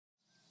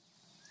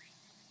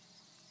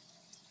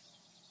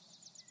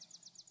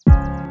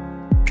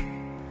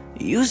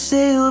You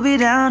say you'll be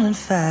down in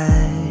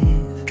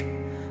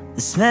 5.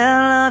 The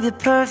smell of your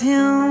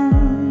perfume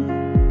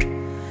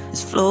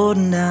is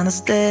floating down the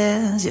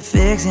stairs. You're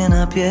fixing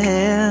up your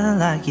hair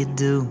like you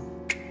do.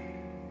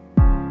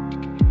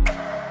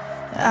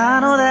 I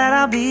know that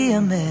I'll be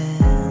a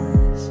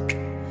mess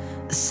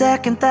the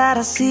second that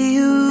I see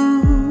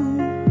you.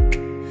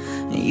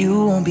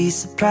 You won't be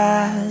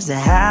surprised, it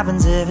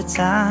happens every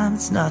time,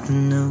 it's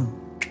nothing new.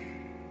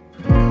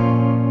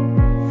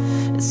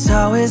 It's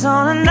always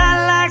on a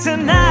night like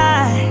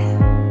tonight.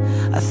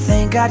 I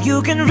thank God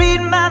you can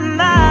read my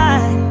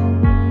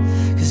mind,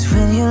 'cause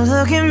when you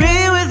look at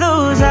me with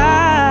those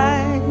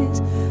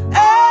eyes,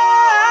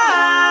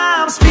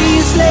 I'm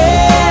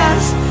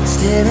speechless,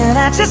 staring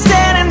at you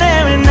standing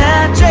there in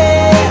that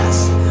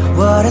dress.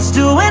 What it's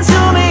doing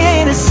to me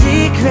ain't a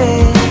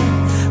secret,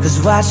 'cause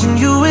watching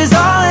you is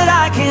all that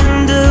I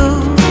can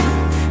do.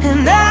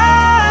 And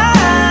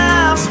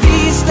I'm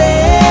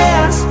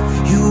speechless.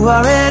 You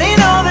already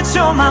know that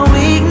you're my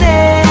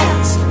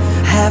weakness.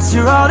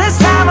 After all this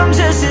time I'm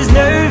just as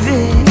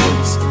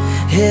nervous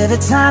every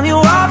time you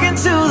walk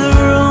into the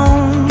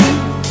room.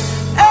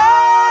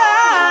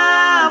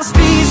 I'm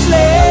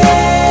speechless.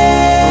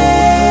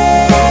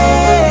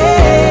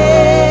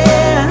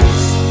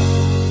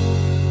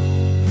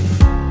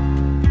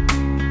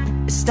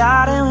 It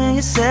started when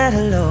you said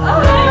hello.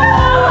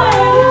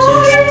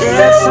 Just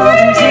did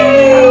something to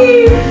me.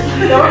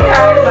 Don't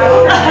cry.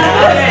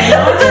 No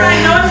one's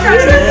crying.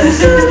 This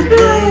is the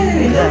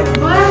day that we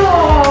met.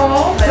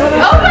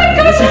 Oh my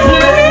goodness! It's the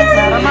breath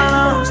out of my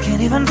lungs,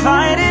 can't even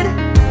fight it.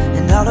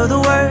 And all of the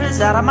words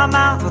out of my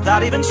mouth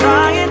without even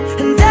trying.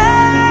 And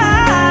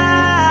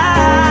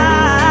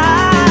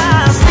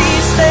I'm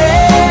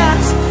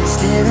speechless,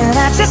 staring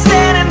at you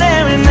standing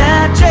there in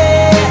that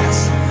dress.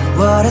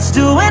 What it's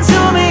doing to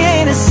me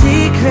ain't a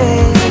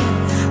secret,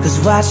 'cause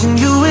watching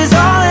you is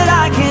all that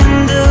I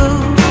can do.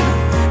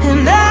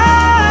 And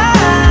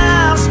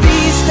I'm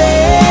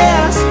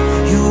speechless.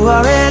 You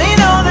already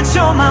know that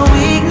you're my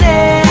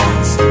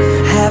weakness.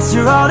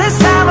 After all this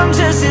time I'm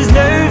just as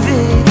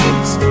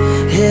nervous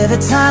every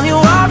time you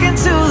walk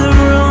into the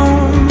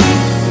room.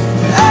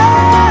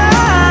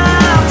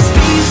 I'm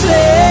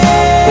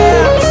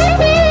speechless.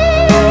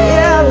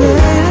 Yeah,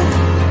 baby.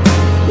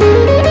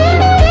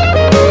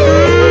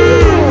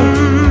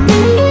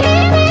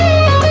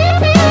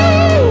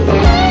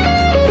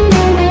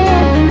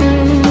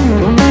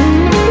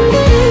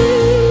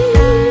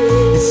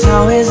 It's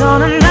always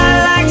on a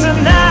night like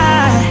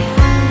tonight.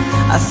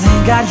 I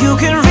thank God you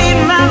can read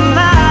my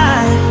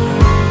mind,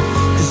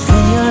 'cause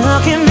when you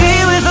look at me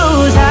with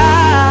those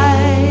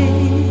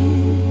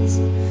eyes,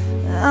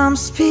 I'm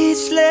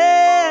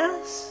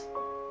speechless.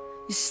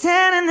 You're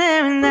standing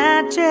there in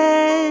that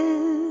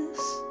dress.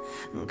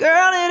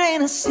 Girl, it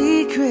ain't a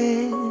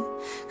secret,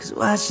 'cause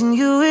watching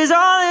you is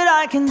all that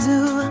I can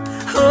do.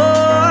 Oh,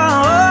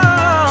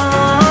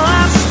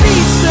 I'm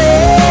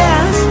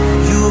speechless.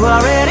 You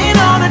already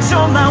know that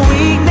you're my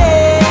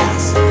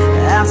weakness.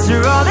 After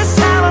all this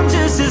time I'm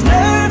just as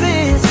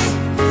nervous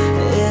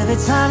every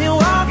time you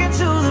walk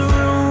into the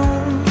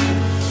room.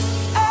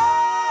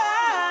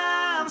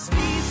 I'm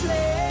speechless.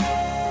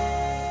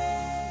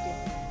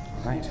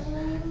 Right.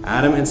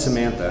 Adam and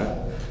Samantha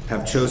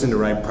have chosen to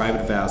write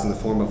private vows in the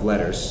form of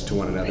letters to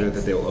one another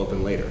that they will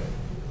open later.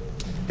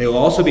 They will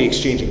also be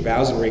exchanging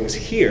vows and rings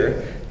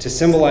here to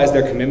symbolize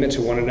their commitment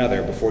to one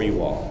another before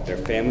you all, their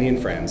family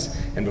and friends,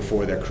 and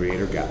before their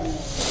Creator God.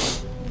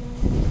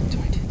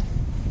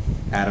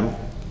 Adam,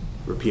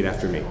 repeat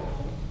after me.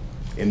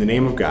 In the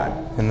name of God.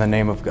 In the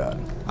name of God.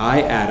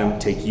 I, Adam,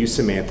 take you,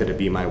 Samantha, to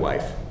be my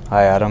wife.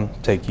 I, Adam,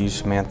 take you,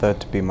 Samantha,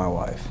 to be my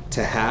wife.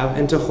 To have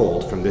and to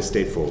hold from this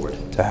day forward.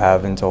 To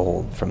have and to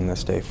hold from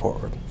this day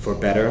forward. For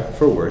better,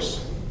 for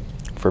worse.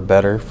 For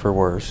better, for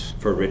worse.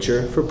 For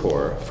richer, for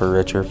poorer. For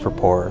richer, for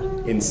poorer.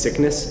 In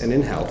sickness and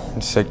in health.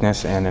 In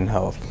sickness and in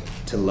health.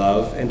 To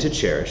love and to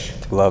cherish.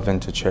 To love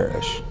and to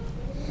cherish.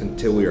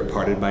 Until we are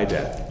parted by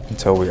death.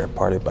 Until we are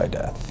parted by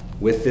death.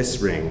 With this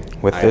ring,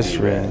 With this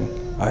ring,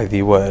 I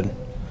thee wed.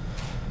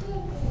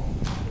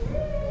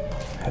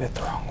 Had it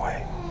the wrong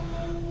way.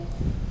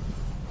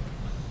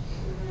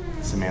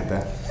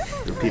 Samantha,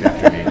 repeat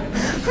after me.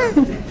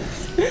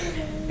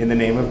 In the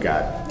name of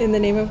God. In the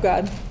name of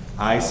God.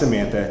 I,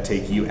 Samantha,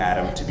 take you,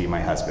 Adam, to be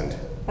my husband.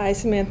 I,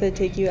 Samantha,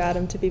 take you,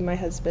 Adam, to be my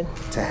husband.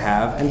 To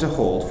have and to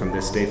hold from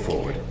this day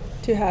forward.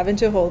 To have and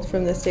to hold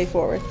from this day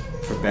forward.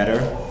 For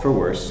better, for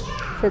worse.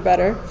 For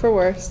better, for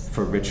worse.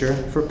 For richer,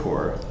 for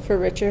poorer. For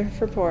richer,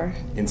 for poorer.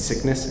 In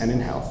sickness and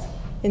in health.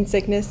 In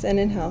sickness and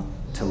in health.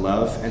 To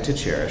love and to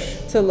cherish.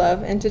 To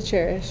love and to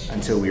cherish.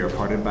 Until we are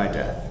parted by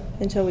death.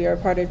 Until we are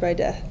parted by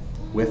death.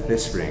 With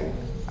this ring,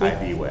 I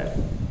thee wed.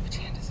 Which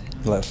hand is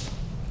it? Left.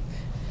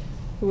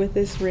 With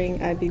this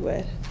ring I be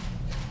wed.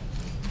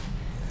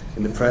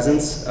 In the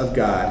presence of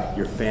God,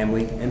 your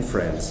family and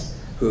friends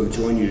who have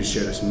joined you to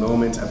share this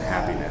moment of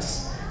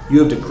happiness, you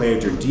have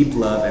declared your deep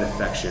love and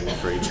affection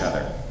for each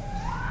other.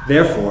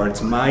 Therefore,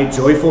 it's my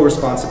joyful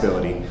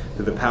responsibility,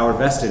 through the power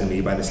vested in me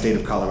by the state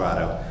of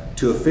Colorado,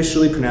 to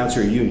officially pronounce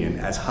your union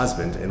as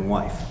husband and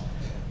wife.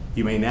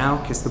 You may now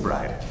kiss the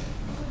bride.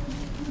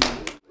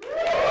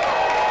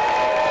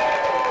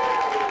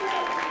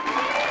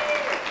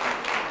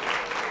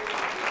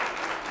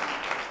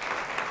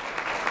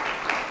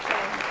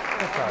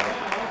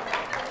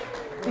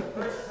 For the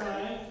first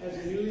time as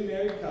a newly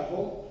married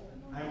couple,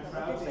 I'm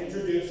proud to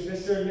introduce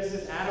Mr. and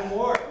Mrs. Adam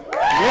Ward.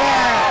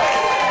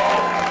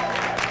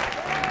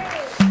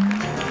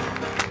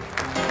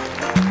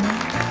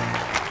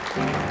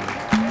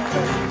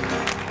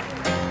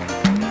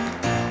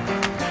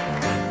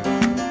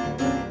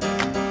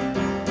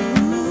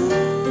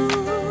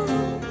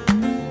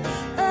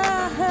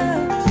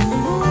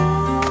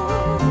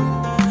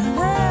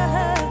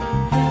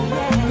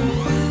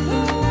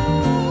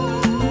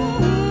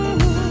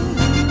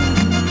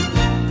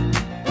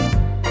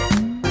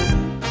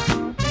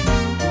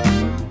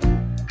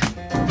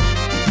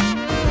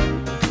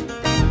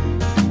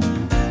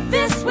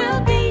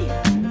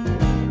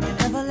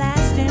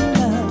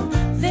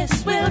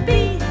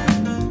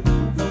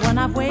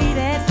 I've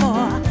waited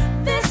for.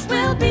 This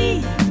will be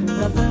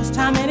the first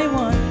time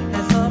anyone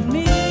has loved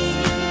me.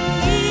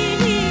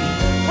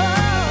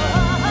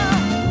 Oh,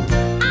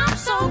 I'm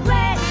so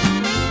glad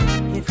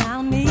you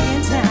found me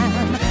in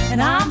time, and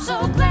I'm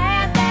so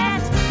glad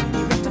that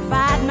you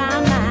rectified my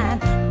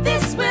mind.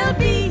 This will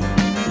be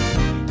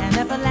an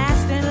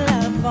everlasting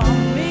love for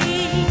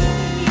me.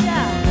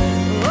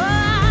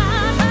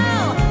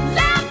 Oh,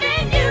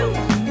 loving you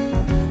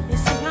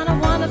is so kind of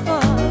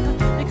wonderful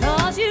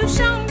because you've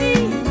shown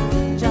me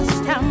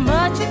how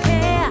much you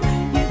care.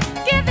 You've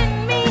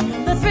given me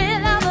the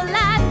thrill of a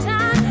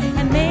lifetime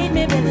and made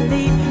me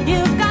believe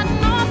you've got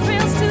more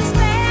thrills to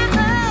spare.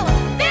 Oh,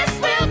 this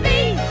will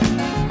be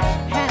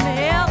an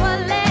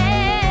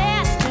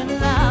everlasting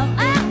love.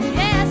 Oh,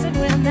 yes, it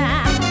will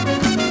now.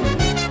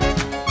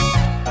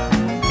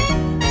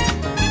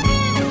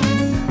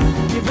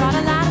 You brought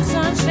a lot of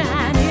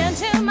sunshine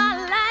into my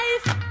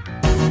life.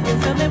 You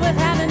filled me with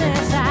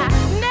happiness I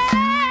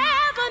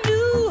never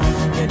knew.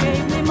 You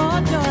gave me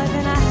more joy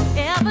than I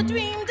ever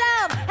dreamed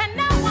of, and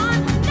no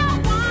one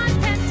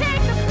can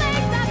take the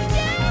place of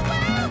you.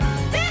 Well,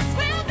 this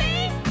will be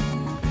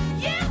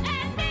you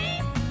and me.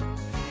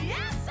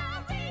 Yes,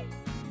 sorry.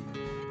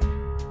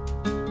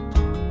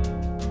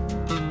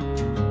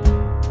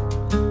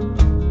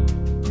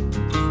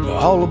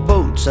 All the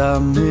boats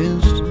I've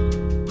missed,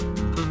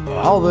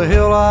 all the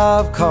hell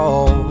I've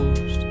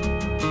caused,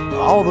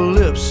 all the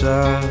lips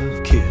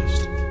I've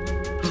kissed,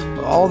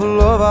 all the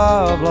love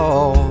I've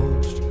lost.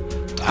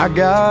 I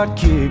got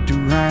kicked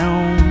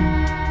around,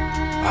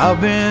 I've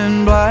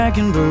been black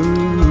and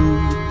blue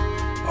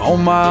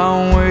on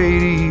my way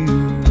to you.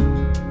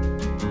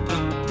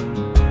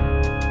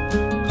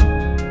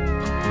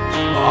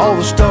 All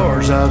the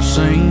stars I've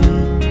seen,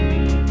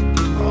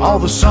 all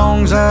the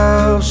songs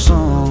I've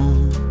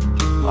sung,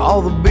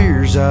 all the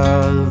beers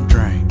I've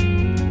drank,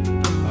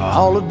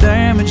 all the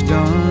damage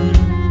done.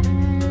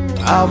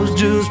 I was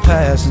just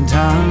passing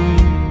time,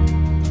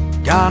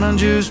 kinda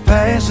just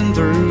passing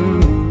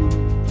through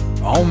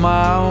on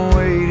my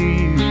way to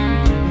you.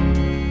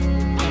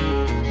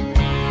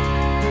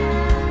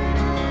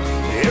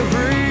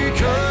 Every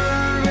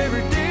curve,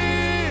 every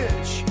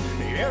ditch,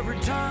 every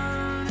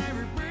turn